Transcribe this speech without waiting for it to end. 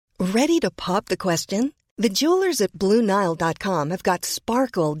Ready to pop the question? The jewelers at BlueNile.com have got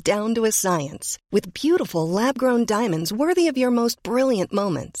sparkle down to a science with beautiful lab-grown diamonds worthy of your most brilliant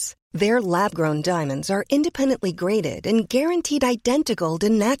moments. Their lab-grown diamonds are independently graded and guaranteed identical to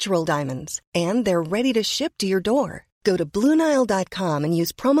natural diamonds, and they're ready to ship to your door. Go to BlueNile.com and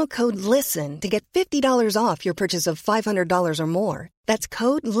use promo code LISTEN to get $50 off your purchase of $500 or more. That's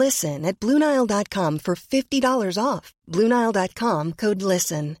code LISTEN at BlueNile.com for $50 off. BlueNile.com, code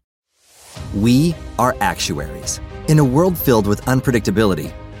LISTEN. We are actuaries. In a world filled with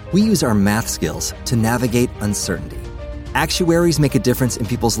unpredictability, we use our math skills to navigate uncertainty. Actuaries make a difference in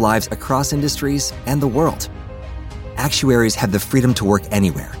people's lives across industries and the world. Actuaries have the freedom to work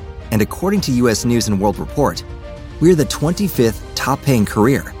anywhere, and according to U.S. News & World Report, we're the 25th top-paying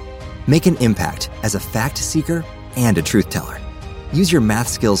career. Make an impact as a fact seeker and a truth teller. Use your math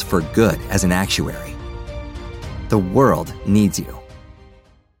skills for good as an actuary. The world needs you.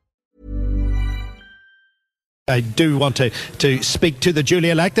 I do want to speak to the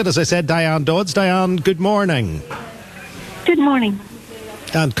duly elected, as I said, Diane Dodds. Diane, good morning. Good morning.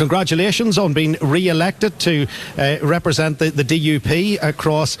 And congratulations on being re-elected to represent the DUP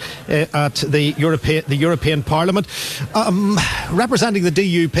across at the European Parliament. Representing the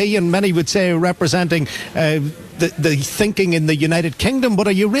DUP, and many would say representing the thinking in the United Kingdom, but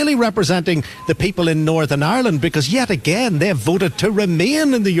are you really representing the people in Northern Ireland? Because yet again, they've voted to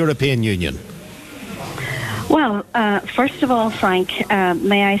remain in the European Union. Well, first of all, Frank,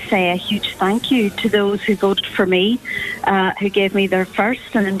 may I say a huge thank you to those who voted for me, who gave me their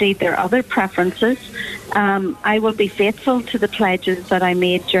first and indeed their other preferences. I will be faithful to the pledges that I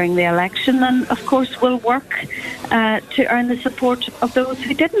made during the election, and of course will work to earn the support of those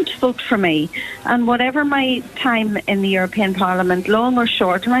who didn't vote for me. And whatever my time in the European Parliament, long or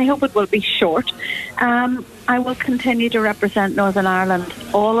short, and I hope it will be short, I will continue to represent Northern Ireland,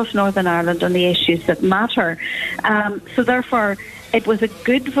 all of Northern Ireland, on the issues that matter. So therefore, it was a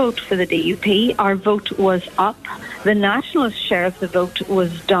good vote for the DUP. Our vote was up. The Nationalist share of the vote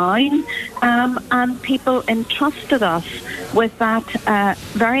was down. And people entrusted us with that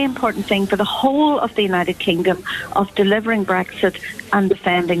very important thing for the whole of the United Kingdom of delivering Brexit and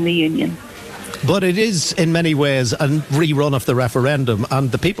defending the Union. But it is in many ways a rerun of the referendum,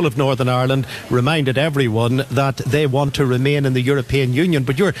 and the people of Northern Ireland reminded everyone that they want to remain in the European Union.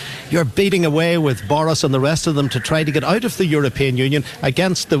 But you're beating away with Boris and the rest of them to try to get out of the European Union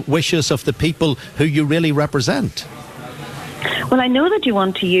against the wishes of the people who you really represent. Well, I know that you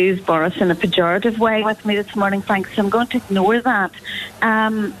want to use Boris in a pejorative way with me this morning, Frank, so I'm going to ignore that.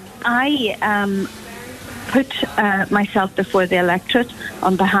 I put myself before the electorate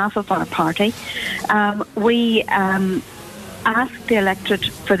on behalf of our party. We asked the electorate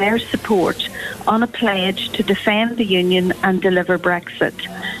for their support on a pledge to defend the Union and deliver Brexit.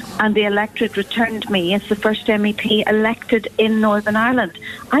 And the electorate returned me as the first MEP elected in Northern Ireland.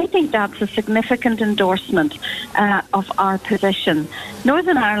 I think that's a significant endorsement of our position.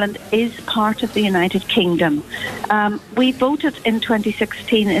 Northern Ireland is part of the United Kingdom. We voted in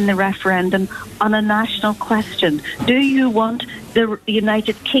 2016 in the referendum on a national question. Do you want the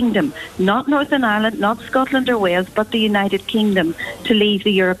United Kingdom, not Northern Ireland, not Scotland or Wales, but the United Kingdom, to leave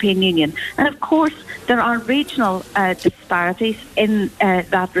the European Union? And of course, there are regional disparities in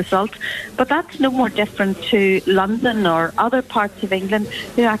that result, but that's no more different to London or other parts of England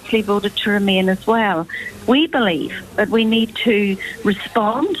who actually voted to remain as well. We believe that we need to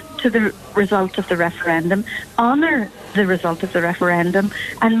respond to the result of the referendum, honour the result of the referendum,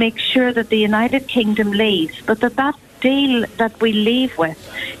 and make sure that the United Kingdom leaves, but that deal that we leave with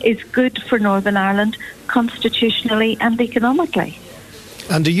is good for Northern Ireland constitutionally and economically.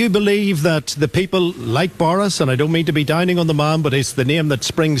 And do you believe that the people like Boris, and I don't mean to be downing on the man, but it's the name that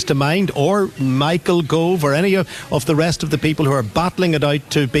springs to mind, or Michael Gove, or any of the rest of the people who are battling it out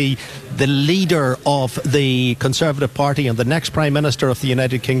to be the leader of the Conservative Party and the next Prime Minister of the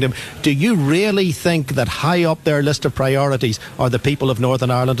United Kingdom, do you really think that high up their list of priorities are the people of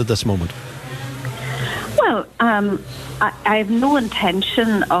Northern Ireland at this moment? Well, I have no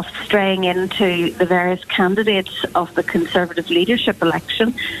intention of straying into the various candidates of the Conservative leadership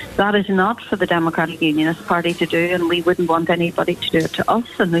election. That is not for the Democratic Unionist Party to do, and we wouldn't want anybody to do it to us,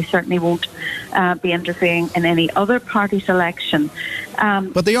 and we certainly won't be interfering in any other party's election.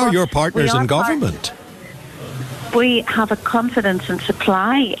 But they are your partners in government. We have a confidence and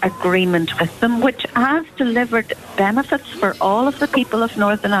supply agreement with them, which has delivered benefits for all of the people of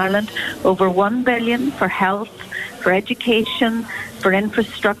Northern Ireland, over $1 billion for health, for education, for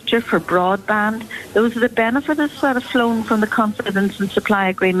infrastructure, for broadband. Those are the benefits that have flown from the confidence and supply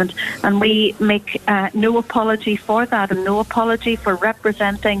agreement, and we make no apology for that and no apology for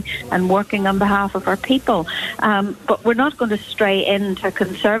representing and working on behalf of our people. But we're not going to stray into a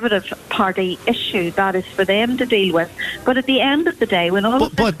Conservative Party issue. That is for them to deal with. But at the end of the day, when all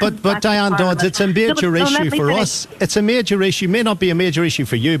but Diane Dodds, it's a major issue for us. It's a major issue. May not be a major issue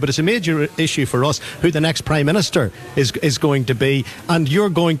for you, but it's a major issue for us who the next Prime Minister is going to be, and you're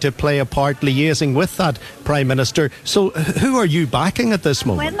going to play a part liaising with that Prime Minister. So who are you backing at this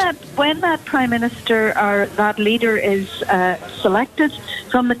moment? When that Prime Minister or that leader is selected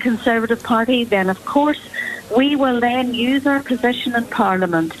from the Conservative Party, then of course we will then use our position in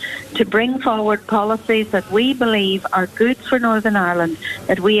Parliament to bring forward policies that we believe are good for Northern Ireland,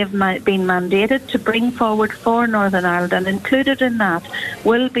 that we have been mandated to bring forward for Northern Ireland, and included in that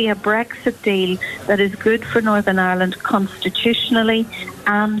will be a Brexit deal that is good for Northern Ireland constitutionally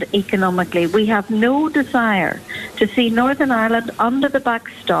and economically. We have no desire to see Northern Ireland under the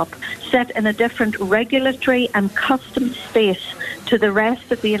backstop set in a different regulatory and customs space to the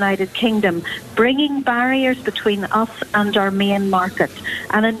rest of the United Kingdom, bringing barriers between us and our main market,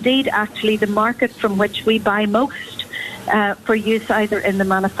 and indeed actually the market from which we buy most for use either in the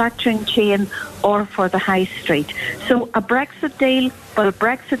manufacturing chain or for the high street. So a Brexit deal, but a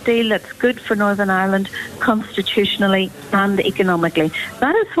Brexit deal that's good for Northern Ireland constitutionally and economically.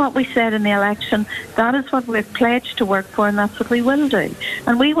 That is what we said in the election. That is what we've pledged to work for, and that's what we will do.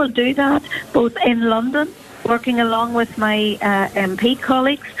 And we will do that both in London, working along with my MP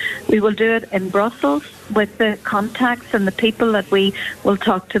colleagues. We will do it in Brussels with the contacts and the people that we will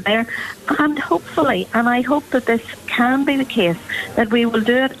talk to there. And hopefully, and I hope that this can be the case, that we will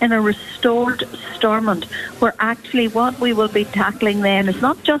do it in a restored Stormont, where actually what we will be tackling then is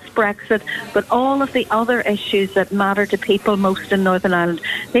not just Brexit, but all of the other issues that matter to people most in Northern Ireland.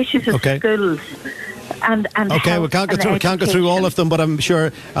 The issues of schools. And okay, we can't go through all of them, but I'm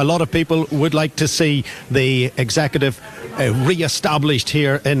sure a lot of people would like to see the executive re-established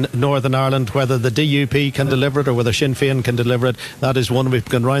here in Northern Ireland. Whether the DUP can deliver it or whether Sinn Féin can deliver it, that is one we've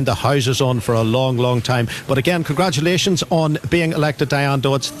gone round the houses on for a long, long time. But again, congratulations on being elected, Diane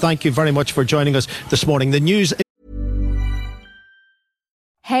Dodds. Thank you very much for joining us this morning. The news.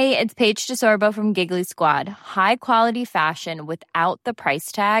 Hey, it's Paige DeSorbo from Giggly Squad. High quality fashion without the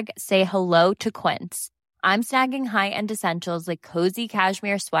price tag. Say hello to Quince. I'm snagging high-end essentials like cozy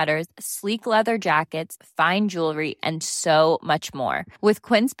cashmere sweaters, sleek leather jackets, fine jewelry, and so much more. With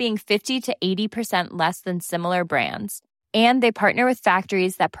Quince being 50 to 80% less than similar brands. And they partner with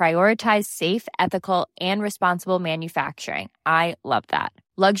factories that prioritize safe, ethical, and responsible manufacturing. I love that.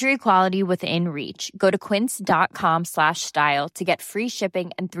 Luxury quality within reach. Go to quince.com/style to get free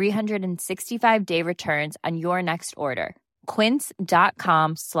shipping and 365-day returns on your next order.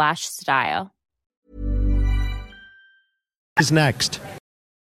 Quince.com/style. Is next.